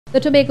The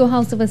Tobago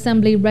House of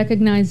Assembly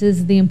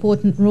recognizes the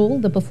important role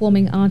the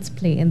performing arts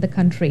play in the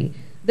country.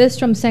 This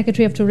from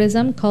Secretary of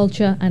Tourism,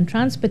 Culture and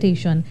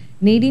Transportation,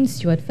 Nadine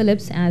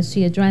Stewart-Phillips, as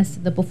she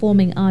addressed the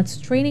Performing Arts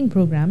Training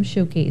Program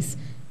Showcase.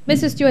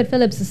 Mrs.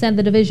 Stewart-Phillips said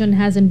the division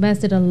has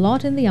invested a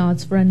lot in the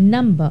arts for a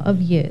number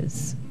of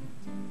years.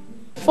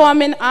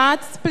 Performing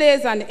arts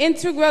plays an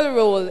integral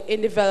role in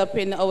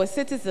developing our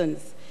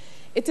citizens.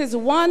 It is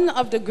one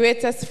of the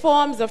greatest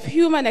forms of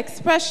human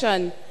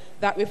expression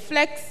that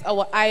reflects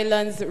our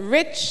island's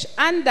rich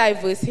and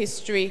diverse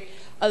history,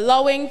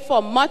 allowing for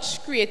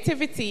much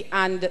creativity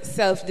and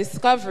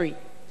self-discovery.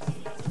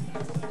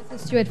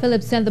 Mrs.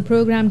 Stewart-Phillips said the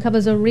program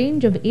covers a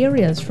range of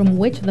areas from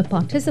which the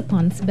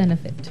participants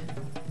benefit.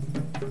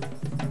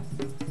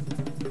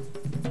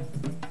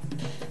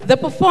 The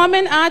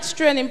Performing Arts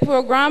Training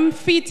Program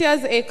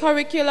features a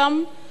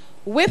curriculum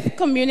with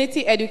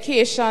community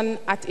education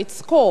at its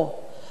core,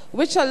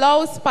 which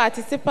allows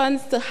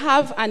participants to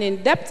have an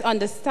in-depth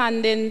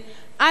understanding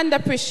and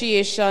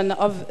appreciation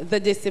of the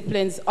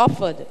disciplines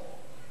offered.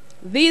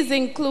 These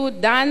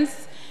include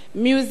dance,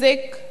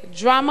 music,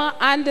 drama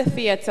and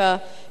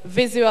theater,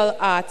 visual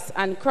arts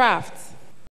and crafts.